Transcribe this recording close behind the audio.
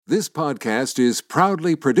This podcast is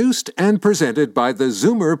proudly produced and presented by the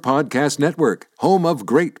Zoomer Podcast Network, home of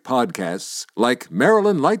great podcasts like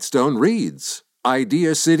Marilyn Lightstone Reads,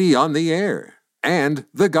 Idea City on the Air, and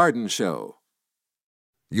The Garden Show.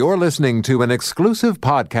 You're listening to an exclusive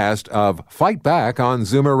podcast of Fight Back on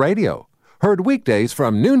Zoomer Radio, heard weekdays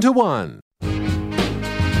from noon to 1.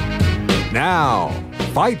 Now,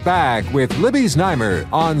 Fight Back with Libby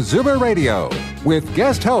Znaimer on Zoomer Radio with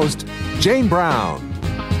guest host Jane Brown.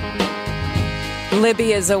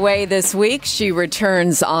 Libby is away this week. She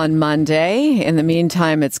returns on Monday. In the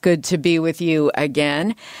meantime, it's good to be with you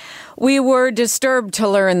again. We were disturbed to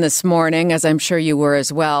learn this morning, as I'm sure you were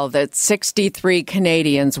as well, that 63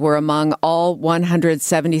 Canadians were among all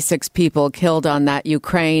 176 people killed on that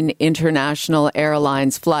Ukraine International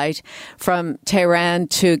Airlines flight from Tehran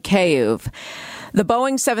to Kyiv. The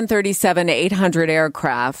Boeing 737-800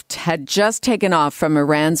 aircraft had just taken off from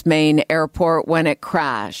Iran's main airport when it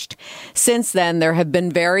crashed. Since then, there have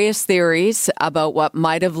been various theories about what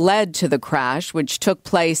might have led to the crash, which took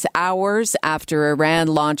place hours after Iran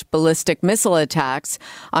launched ballistic missile attacks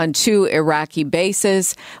on 2 Iraqi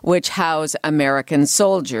bases, which house American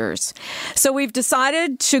soldiers. So we've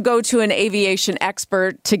decided to go to an aviation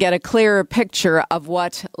expert to get a clearer picture of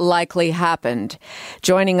what likely happened.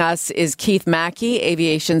 Joining us is Keith Mackey,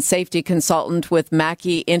 aviation safety consultant with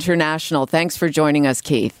Mackey International. Thanks for joining us,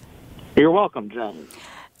 Keith. You're welcome, Jen.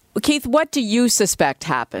 Keith, what do you suspect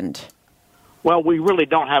happened? Well, we really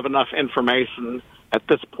don't have enough information at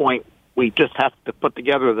this point. We just have to put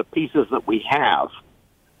together the pieces that we have.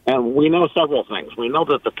 And we know several things. We know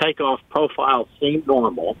that the takeoff profile seemed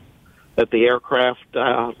normal, that the aircraft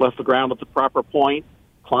left the ground at the proper point,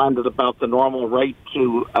 climbed at about the normal rate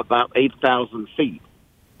to about 8,000 feet.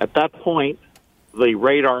 At that point, the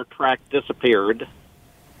radar track disappeared.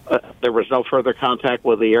 There was no further contact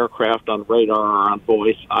with the aircraft on radar or on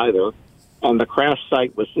voice either. And the crash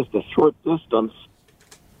site was just a short distance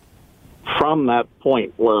from that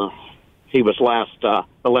point where he was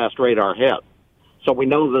the last radar hit. So we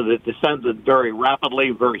know that it descended very rapidly,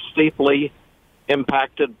 very steeply,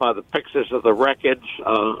 impacted by the pictures of the wreckage,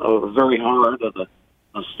 very hard at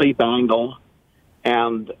a steep angle.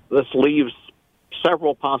 And this leaves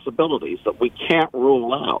several possibilities that we can't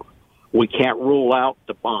rule out. We can't rule out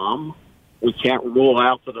the bomb. We can't rule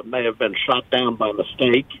out that it may have been shot down by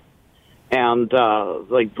mistake. And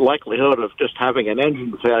the likelihood of just having an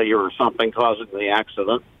engine failure or something causing the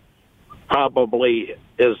accident probably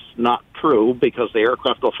is not true, because the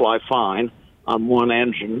aircraft will fly fine on one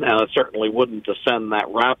engine, and it certainly wouldn't descend that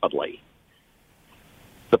rapidly.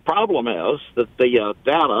 The problem is that the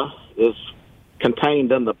data is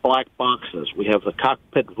contained in the black boxes. We have the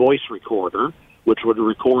cockpit voice recorder, which would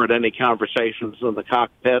record any conversations in the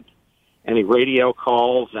cockpit, any radio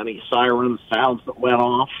calls, any sirens, sounds that went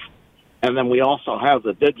off. And then we also have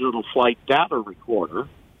the digital flight data recorder,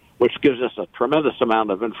 which gives us a tremendous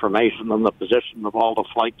amount of information on the position of all the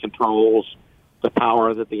flight controls, the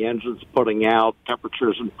power that the engine's putting out,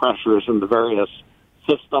 temperatures and pressures in the various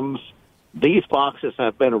systems. These boxes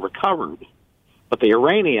have been recovered, but the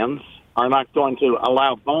Iranians are not going to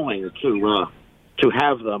allow Boeing to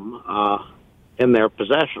have them in their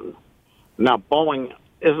possession. Now, Boeing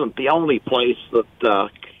isn't the only place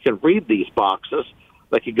that can read these boxes.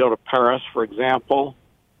 They could go to Paris, for example,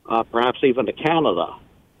 perhaps even to Canada.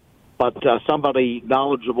 But somebody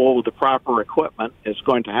knowledgeable with the proper equipment is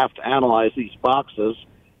going to have to analyze these boxes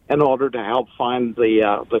in order to help find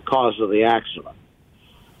the cause of the accident.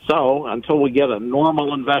 So until we get a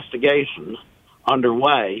normal investigation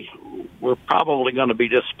underway, we're probably going to be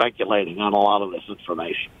just speculating on a lot of this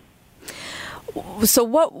information. So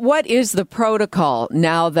what is the protocol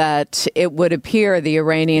now that it would appear the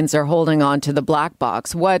Iranians are holding on to the black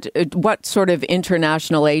box? What sort of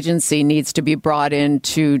international agency needs to be brought in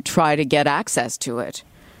to try to get access to it?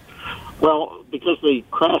 Well, because the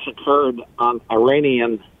crash occurred on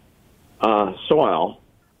Iranian soil,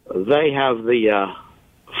 they have the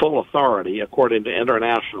full authority, according to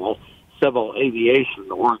International Civil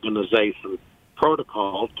Aviation Organization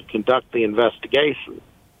protocol, to conduct the investigation.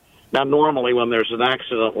 Now, normally when there's an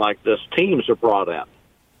accident like this, teams are brought in.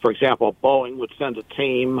 For example, Boeing would send a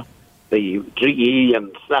team. The GE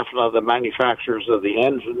and Cessna, the manufacturers of the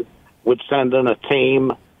engine, would send in a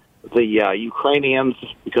team. The Ukrainians,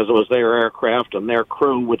 because it was their aircraft, and their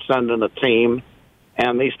crew would send in a team.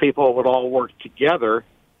 And these people would all work together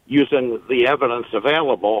using the evidence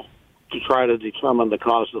available to try to determine the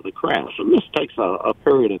cause of the crash. And this takes a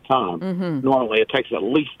period of time. Mm-hmm. Normally it takes at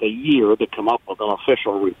least a year to come up with an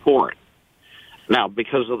official report. Now,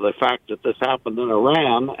 because of the fact that this happened in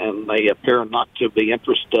Iran, and they appear not to be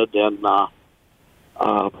interested in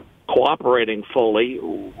operating fully,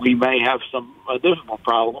 we may have some additional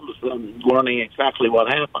problems in learning exactly what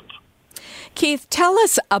happened. Keith, tell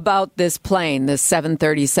us about this plane, the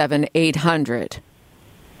 737-800.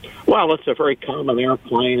 Well, it's a very common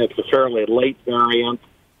airplane. It's a fairly late variant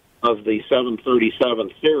of the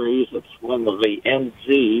 737 series. It's one of the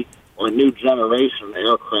NG, or New Generation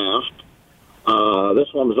aircraft.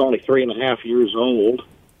 This one was only 3.5 years old.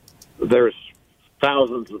 There's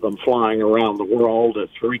thousands of them flying around the world.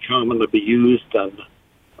 It's very common to be used on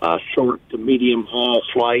short to medium haul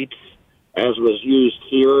flights, as was used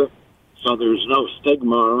here. So there's no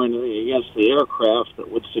stigma or anything against the aircraft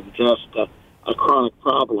that would suggest a chronic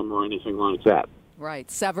problem or anything like that.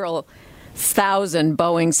 Right. Several thousand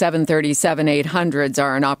Boeing 737-800s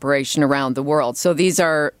are in operation around the world. So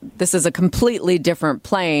this is a completely different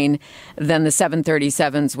plane than the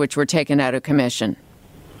 737s, which were taken out of commission.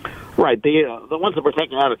 Right. The ones that were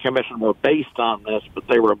taken out of commission were based on this, but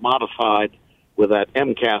they were modified with that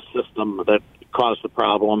MCAS system that caused the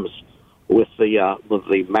problems with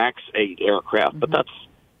the MAX 8 aircraft. Mm-hmm. But that's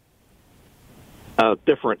a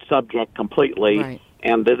different subject completely, right.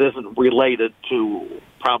 And it isn't related to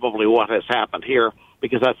probably what has happened here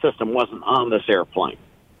because that system wasn't on this airplane.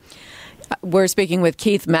 We're speaking with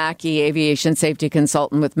Keith Mackey, aviation safety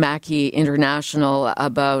consultant with Mackey International,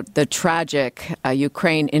 about the tragic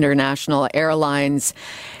Ukraine International Airlines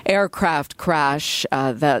aircraft crash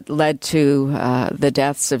that led to the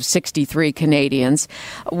deaths of 63 Canadians.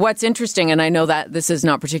 What's interesting, and I know that this is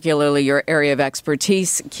not particularly your area of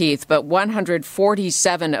expertise, Keith, but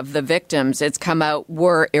 147 of the victims, it's come out,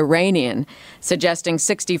 were Iranian, suggesting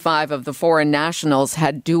 65 of the foreign nationals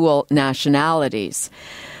had dual nationalities.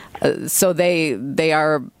 So they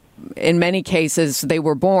are, in many cases, they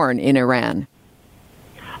were born in Iran.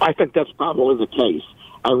 I think that's probably the case.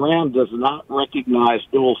 Iran does not recognize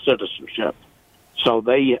dual citizenship. So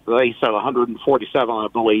they said 147, I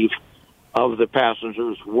believe, of the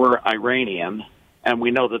passengers were Iranian, and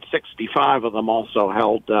we know that 65 of them also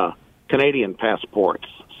held Canadian passports.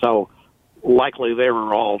 So likely they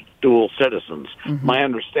were all dual citizens. Mm-hmm. My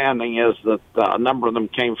understanding is that a number of them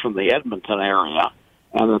came from the Edmonton area,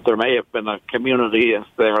 and that there may have been a community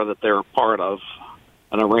there that they're part of,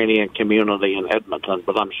 an Iranian community in Edmonton,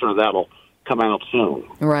 but I'm sure that'll come out soon.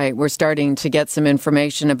 Right. We're starting to get some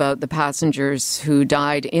information about the passengers who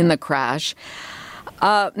died in the crash.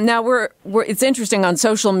 Now, it's interesting on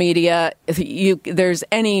social media, there's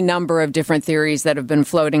any number of different theories that have been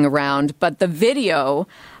floating around, but the video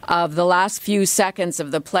of the last few seconds of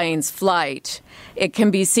the plane's flight, it can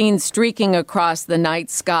be seen streaking across the night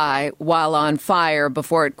sky while on fire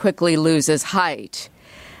before it quickly loses height.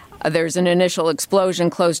 There's an initial explosion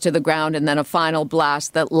close to the ground and then a final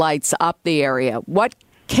blast that lights up the area. What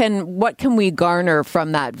can we garner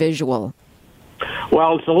from that visual?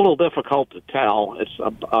 Well, it's a little difficult to tell. It's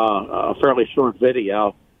a fairly short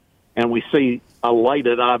video, and we see a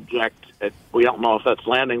lighted object. We don't know if that's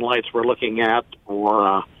landing lights we're looking at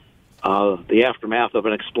or the aftermath of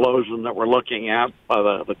an explosion that we're looking at. By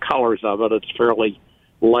the colors of it, it's fairly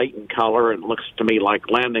light in color. It looks to me like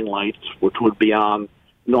landing lights, which would be on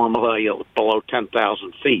normally below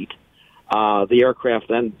 10,000 feet. The aircraft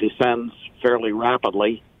then descends fairly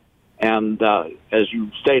rapidly. And as you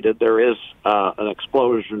stated, there is an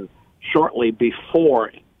explosion shortly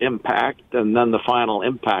before impact and then the final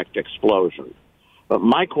impact explosion. But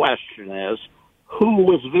my question is, who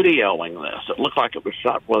was videoing this? It looked like it was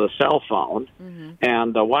shot with a cell phone. Mm-hmm.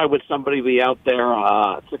 And why would somebody be out there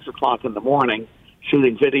at 6 o'clock in the morning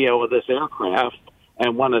shooting video of this aircraft?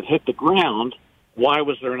 And when it hit the ground, why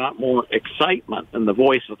was there not more excitement in the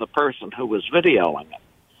voice of the person who was videoing it?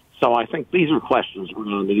 So I think these are questions we're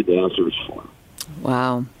going to need answers for.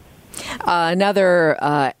 Wow. Another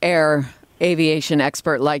aviation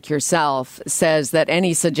expert like yourself says that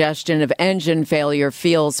any suggestion of engine failure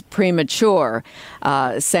feels premature,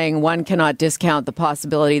 saying one cannot discount the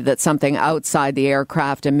possibility that something outside the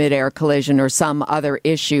aircraft, a mid-air collision or some other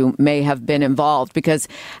issue may have been involved. Because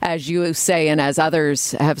as you say, and as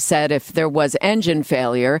others have said, if there was engine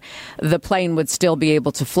failure, the plane would still be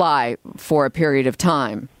able to fly for a period of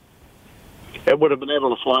time. It would have been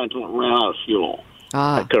able to fly until it ran out of fuel.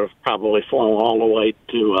 It could have probably flown all the way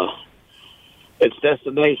to its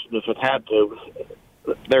destination if it had to.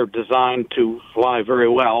 They're designed to fly very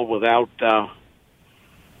well without on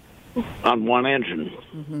one engine.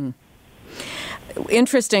 Mm-hmm.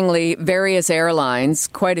 Interestingly, various airlines,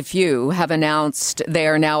 quite a few, have announced they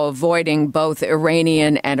are now avoiding both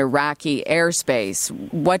Iranian and Iraqi airspace.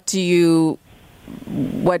 What do you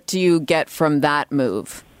get from that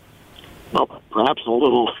move? Well, perhaps a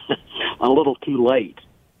little too late.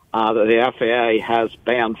 the FAA has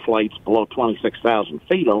banned flights below 26,000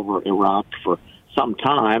 feet over Iraq for some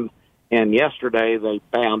time, and yesterday they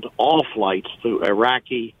banned all flights through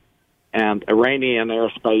Iraqi and Iranian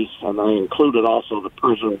airspace, and they included also the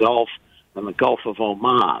Persian Gulf and the Gulf of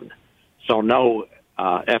Oman. So no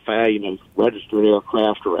FAA registered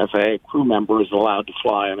aircraft or FAA crew member is allowed to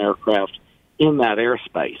fly an aircraft in that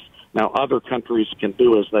airspace. Now, other countries can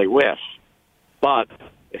do as they wish, but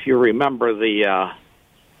if you remember the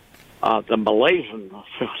Malaysian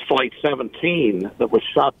Flight 17 that was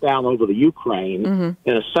shot down over the Ukraine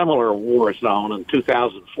in a similar war zone in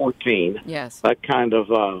 2014, yes, that kind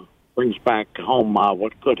of brings back home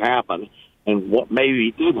what could happen and what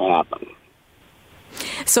maybe did happen.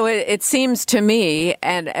 So it seems to me,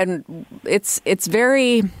 and it's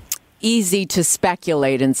very easy to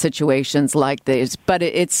speculate in situations like this, but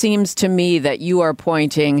it seems to me that you are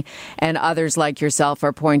pointing, and others like yourself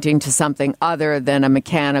are pointing to something other than a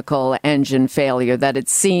mechanical engine failure, that it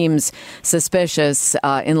seems suspicious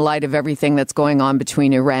in light of everything that's going on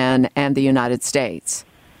between Iran and the United States.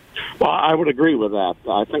 Well, I would agree with that.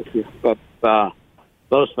 I think that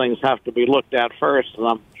those things have to be looked at first, and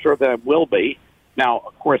I'm sure there will be. Now,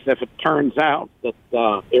 of course, if it turns out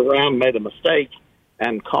that Iran made a mistake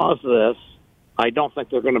and caused this, I don't think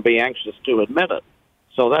they're going to be anxious to admit it.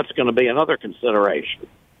 So that's going to be another consideration.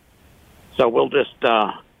 So we'll just,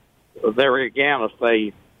 there again, if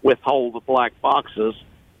they withhold the black boxes,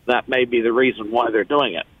 that may be the reason why they're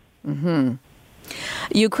doing it. Mm-hmm.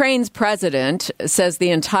 Ukraine's president says the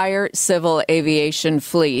entire civil aviation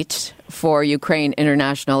fleet for Ukraine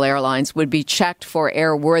International Airlines would be checked for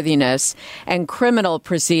airworthiness and criminal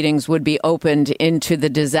proceedings would be opened into the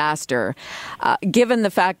disaster. Given the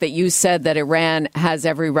fact that you said that Iran has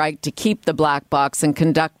every right to keep the black box and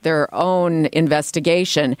conduct their own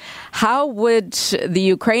investigation, how would the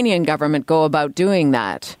Ukrainian government go about doing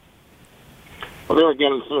that? Well, there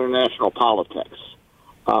again, it's international politics.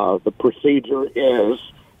 The procedure is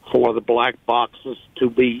for the black boxes to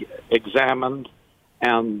be examined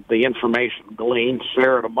and the information gleaned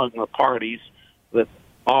shared among the parties that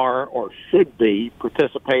are or should be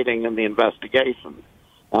participating in the investigation.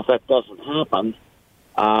 Now, if that doesn't happen,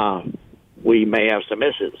 we may have some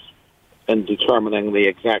issues in determining the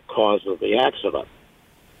exact cause of the accident.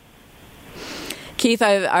 Keith,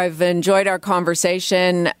 I've enjoyed our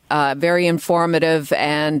conversation, very informative,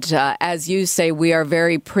 and as you say, we are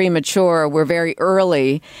very premature. We're very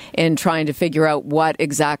early in trying to figure out what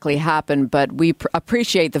exactly happened, but we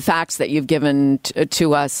appreciate the facts that you've given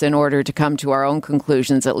to us in order to come to our own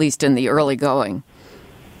conclusions, at least in the early going.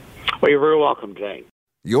 Well, you're very welcome, Jane.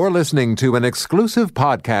 You're listening to an exclusive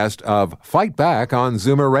podcast of Fight Back on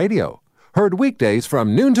Zoomer Radio, heard weekdays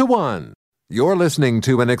from noon to 1. You're listening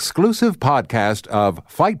to an exclusive podcast of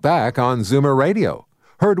Fight Back on Zoomer Radio,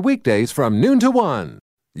 heard weekdays from noon to 1.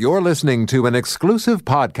 You're listening to an exclusive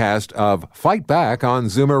podcast of Fight Back on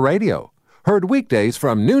Zoomer Radio, heard weekdays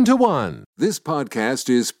from noon to 1. This podcast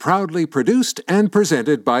is proudly produced and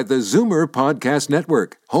presented by the Zoomer Podcast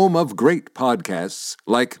Network, home of great podcasts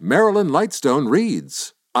like Marilyn Lightstone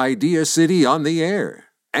Reads, Idea City on the Air,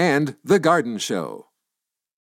 and The Garden Show.